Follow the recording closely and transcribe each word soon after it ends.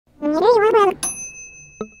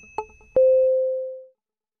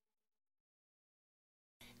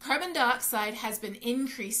Carbon dioxide has been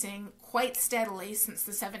increasing quite steadily since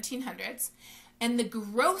the 1700s, and the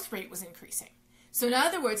growth rate was increasing. So in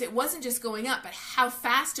other words, it wasn't just going up, but how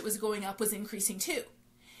fast it was going up was increasing too,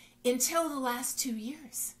 until the last 2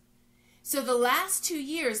 years. So the last 2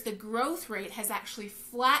 years, the growth rate has actually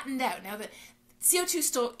flattened out. Now, the CO2 is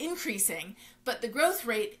still increasing, but the growth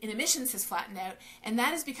rate in emissions has flattened out, and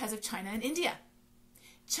that is because of China and India.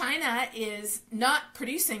 China is not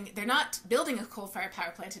producing, they're not building a coal-fired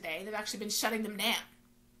power plant today. They've actually been shutting them down.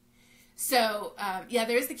 So, yeah,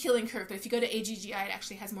 there is the killing curve, but if you go to AGGI, it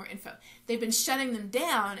actually has more info. They've been shutting them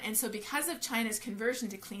down, and so because of China's conversion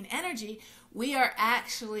to clean energy, we are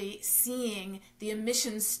actually seeing the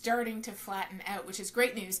emissions starting to flatten out, which is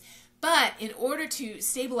great news. But in order to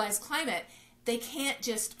stabilize climate, they can't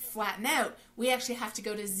just flatten out. We actually have to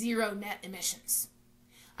go to zero net emissions.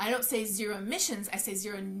 I don't say zero emissions, I say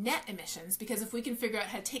zero net emissions, because if we can figure out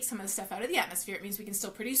how to take some of the stuff out of the atmosphere, it means we can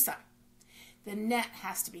still produce some. The net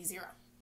has to be zero.